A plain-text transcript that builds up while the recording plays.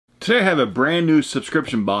Today I have a brand new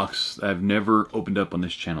subscription box that I've never opened up on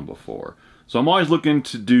this channel before. So I'm always looking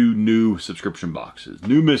to do new subscription boxes,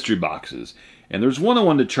 new mystery boxes. And there's one I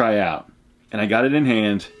wanted to try out. And I got it in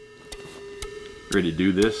hand. Ready to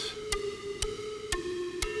do this?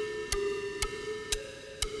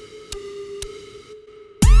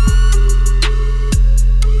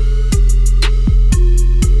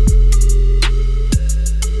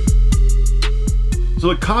 So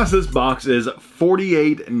the cost of this box is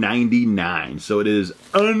 $48.99. So it is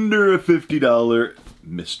under a $50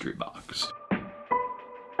 mystery box.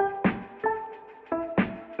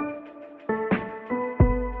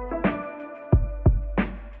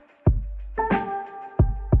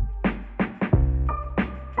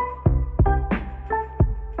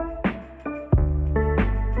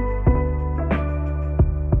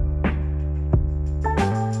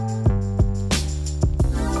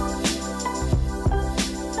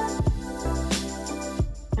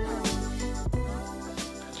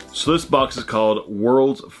 So this box is called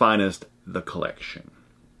World's Finest, the Collection.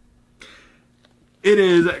 It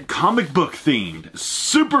is comic book themed,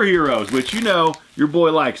 superheroes, which you know, your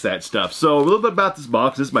boy likes that stuff. So a little bit about this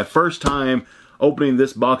box. This is my first time opening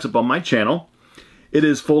this box up on my channel. It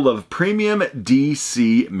is full of premium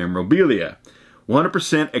DC memorabilia.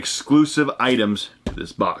 100% exclusive items to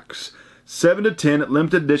this box. 7 to 10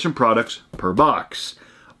 limited edition products per box.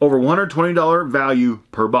 Over $120 value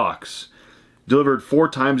per box. Delivered 4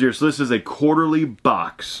 times a year, so this is a quarterly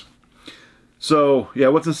box. So yeah,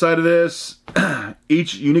 what's inside of this?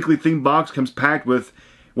 Each uniquely themed box comes packed with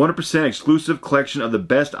 100% exclusive collection of the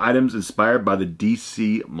best items inspired by the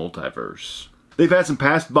DC multiverse. They've had some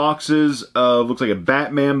past boxes of, looks like a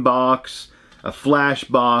Batman box, a Flash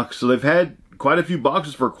box, so they've had quite a few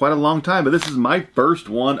boxes for quite a long time, but this is my first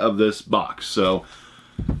one of this box. So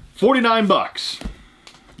 49 bucks.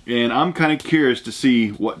 And I'm kind of curious to see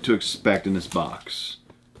what to expect in this box.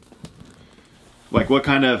 Like what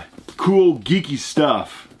kind of cool geeky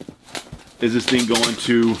stuff is this thing going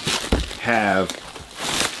to have.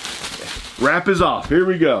 Wrap is off, here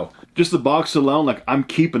we go. Just the box alone, like I'm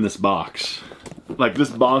keeping this box. Like this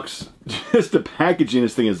box, just the packaging of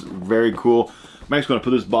this thing is very cool. I'm actually going to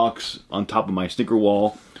put this box on top of my sneaker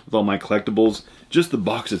wall with all my collectibles. Just the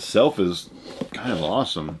box itself is kind of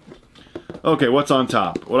awesome. Okay, what's on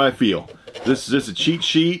top? What do I feel? This is just a cheat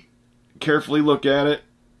sheet. Carefully look at it.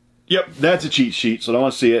 Yep, that's a cheat sheet, so I don't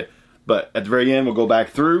want to see it. But at the very end, we'll go back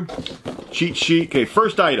through. Cheat sheet. Okay,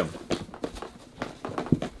 first item.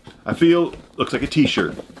 I feel, looks like a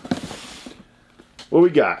t-shirt. What we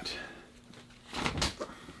got?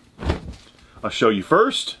 I'll show you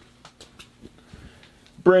first.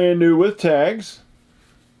 Brand new with tags.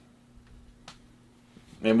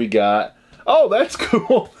 And we got, oh, that's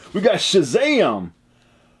cool. We got Shazam.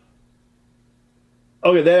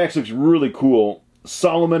 Okay, that actually looks really cool.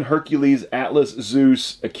 Solomon, Hercules, Atlas,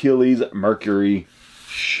 Zeus, Achilles, Mercury,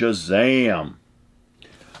 Shazam.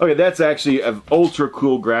 Okay, that's actually an ultra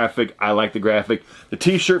cool graphic. I like the graphic. The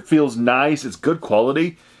t-shirt feels nice. It's good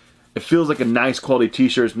quality. It feels like a nice quality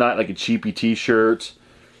t-shirt. It's not like a cheapy t-shirt.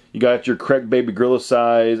 You got your correct baby gorilla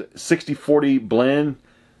size, 60-40 blend.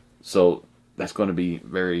 So that's going to be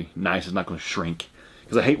very nice. It's not going to shrink.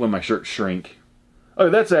 Because I hate when my shirts shrink. Oh,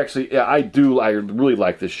 that's actually, yeah, I really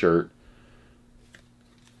like this shirt.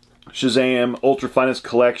 Shazam, Ultra Finest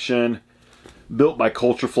Collection, built by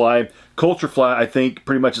Culturefly. Culturefly, I think,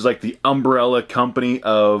 pretty much is like the umbrella company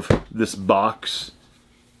of this box.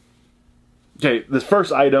 Okay, this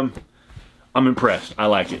first item, I'm impressed. I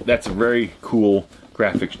like it. That's a very cool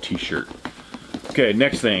graphics t-shirt. Okay,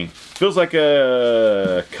 next thing. Feels like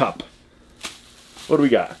a cup. What do we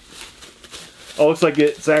got? Oh, looks like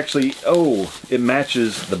it's actually, oh, it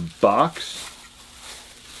matches the box.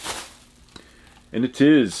 And it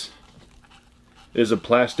is. It is a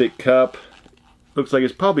plastic cup. Looks like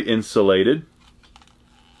it's probably insulated.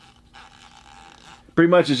 Pretty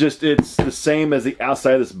much it's just, it's the same as the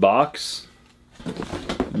outside of this box.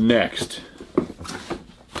 Next.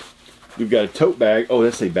 We've got a tote bag. Oh,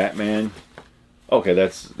 that's a Batman. Okay,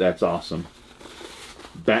 that's awesome.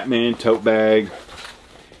 Batman tote bag.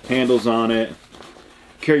 Handles on it.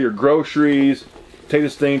 Carry your groceries. Take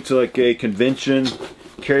this thing to like a convention.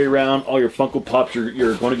 Carry around all your Funko Pops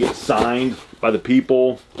you're going to get signed by the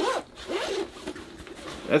people.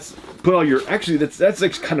 That's put all your, actually that's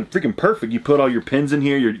like kind of freaking perfect. You put all your pens in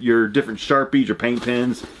here, your different Sharpies, your paint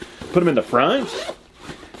pens. Put them in the front.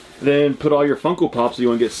 Then put all your Funko Pops that you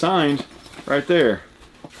want to get signed right there.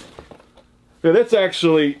 Yeah, that's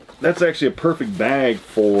actually a perfect bag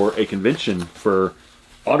for a convention for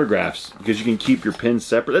autographs, because you can keep your pins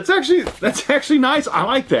separate. That's actually nice. I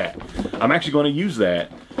like that. I'm actually going to use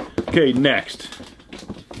that. Okay, next.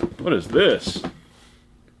 What is this?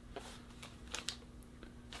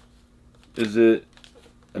 Is it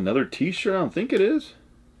another t-shirt? I don't think it is.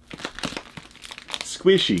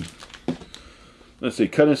 Squishy. Let's see,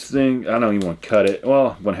 cut this thing. I don't even want to cut it.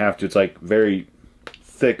 Well, I'm going to have to. It's like very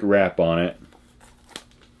thick wrap on it.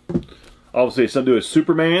 Obviously, it's something to do with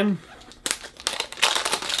Superman.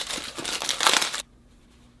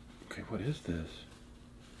 Okay, what is this?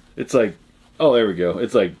 It's like, oh, there we go.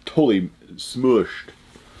 It's like totally smushed.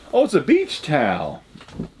 Oh, it's a beach towel.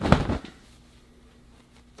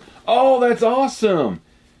 Oh, that's awesome.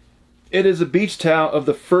 It is a beach towel of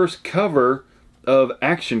the first cover of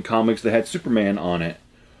Action Comics that had Superman on it.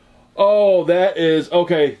 Oh, that is,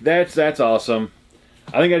 okay, that's awesome.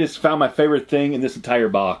 I think I just found my favorite thing in this entire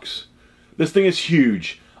box. This thing is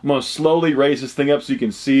huge. I'm going to slowly raise this thing up so you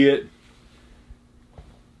can see it.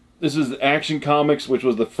 This is Action Comics, which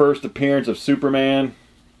was the first appearance of Superman.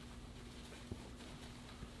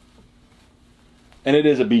 And it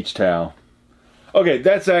is a beach towel. Okay,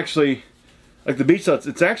 that's actually, like the beach towel,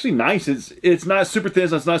 it's actually nice. It's not super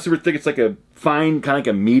thin, it's not super thick, it's like a fine, kind of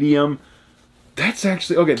like a medium. That's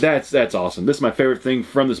actually, okay, that's awesome. This is my favorite thing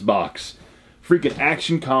from this box. Freaking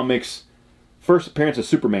Action Comics, first appearance of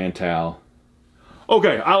Superman towel.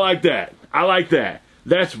 Okay, I like that. I like that.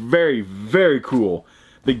 That's very, very cool.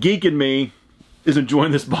 The geek in me is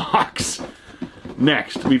enjoying this box.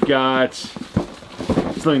 Next, we've got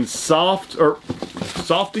something soft, or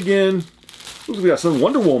soft again. Looks like we got some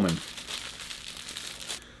Wonder Woman.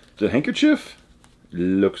 Is it a handkerchief?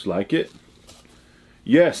 Looks like it.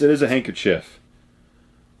 Yes, it is a handkerchief.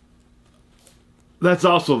 That's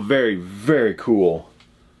also very, very cool.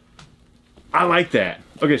 I like that.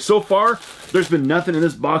 Okay, so far, there's been nothing in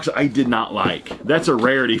this box I did not like. That's a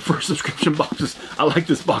rarity for subscription boxes. I like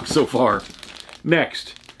this box so far.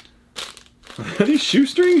 Next. Are these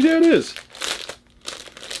shoestrings? Yeah, it is.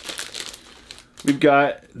 We've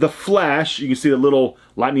got the Flash. You can see the little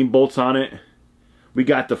lightning bolts on it. We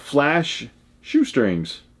got the Flash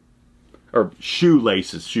shoestrings. Or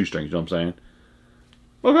shoelaces. Shoestrings, you know what I'm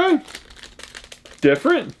saying? Okay.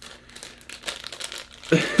 Different.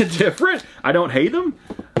 Different. I don't hate them.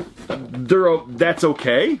 That's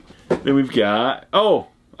okay. Then we've got,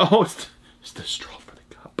 it's the straw for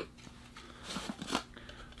the cup.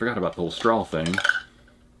 Forgot about the whole straw thing.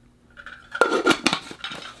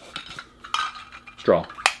 Straw.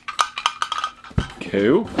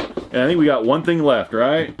 Cool. And I think we got one thing left,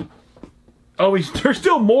 right? Oh, there's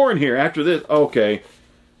still more in here after this. Okay.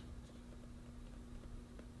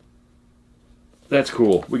 That's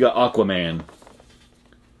cool. We got Aquaman.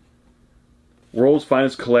 World's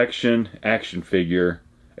Finest Collection action figure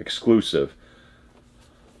exclusive.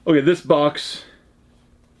 Okay, this box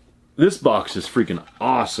is freaking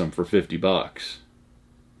awesome for 50 bucks.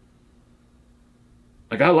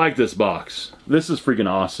 Like, I like this box. This is freaking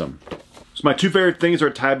awesome. So my two favorite things are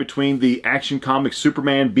tied between the Action Comics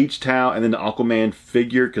Superman beach towel and then the Aquaman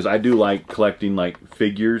figure, because I do like collecting like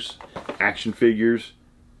figures, action figures.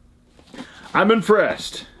 I'm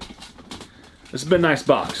impressed. This has been a nice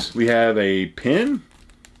box. We have a pin.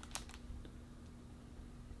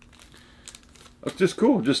 Looks just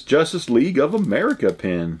cool. Just Justice League of America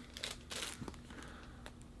pin.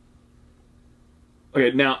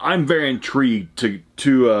 Okay, now I'm very intrigued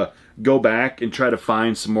to go back and try to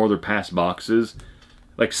find some more of their past boxes.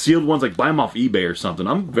 Like sealed ones, like buy them off eBay or something.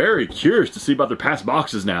 I'm very curious to see about their past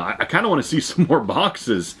boxes now. I kind of want to see some more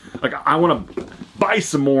boxes. Like, I want to buy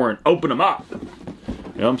some more and open them up. You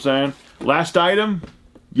know what I'm saying? Last item,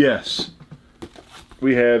 yes.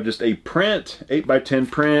 We have just a print,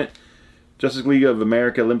 8x10 print, Justice League of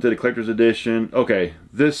America Limited Collector's Edition. Okay,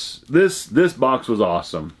 this box was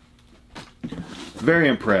awesome. Very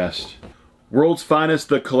impressed. World's Finest,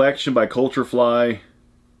 the collection by Culturefly.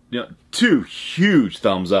 You know, 2 huge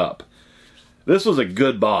thumbs up. This was a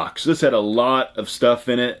good box. This had a lot of stuff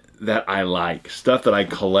in it that I like, stuff that I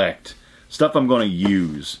collect, stuff I'm going to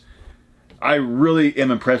use. I really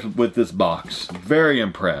am impressed with this box. Very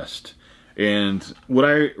impressed. And would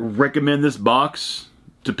I recommend this box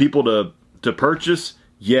to people to purchase?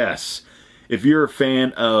 Yes. If you're a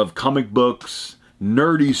fan of comic books,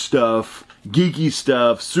 nerdy stuff, geeky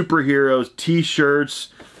stuff, superheroes, t-shirts,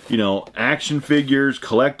 you know, action figures,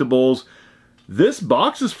 collectibles, this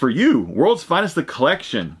box is for you. World's Finest, the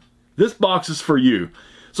collection. This box is for you.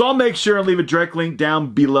 So I'll make sure and leave a direct link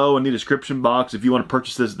down below in the description box if you want to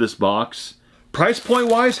purchase this box. Price point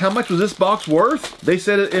wise, how much was this box worth? They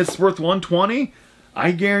said it's worth $120.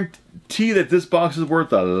 I guarantee that this box is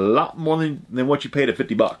worth a lot more than what you paid at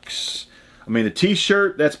 50 bucks. I mean, the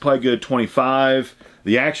t-shirt, that's probably good, 25.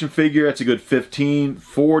 The action figure, that's a good 15,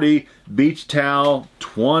 40. Beach towel,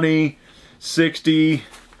 20, 60,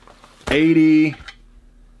 80,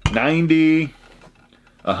 90,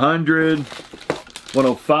 100,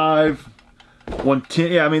 105,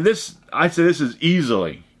 110. Yeah, I mean, I'd say this is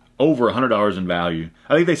easily over $100 in value.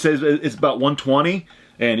 I think they say it's about 120.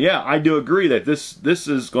 And yeah, I do agree that this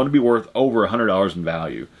is going to be worth over $100 in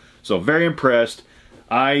value. So very impressed.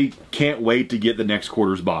 I can't wait to get the next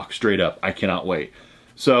quarter's box. Straight up, I cannot wait.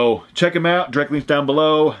 So check them out. Direct links down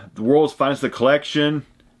below. The world's finest collection.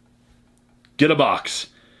 Get a box.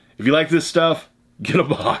 If you like this stuff, get a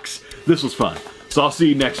box. This was fun. So I'll see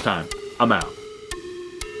you next time. I'm out.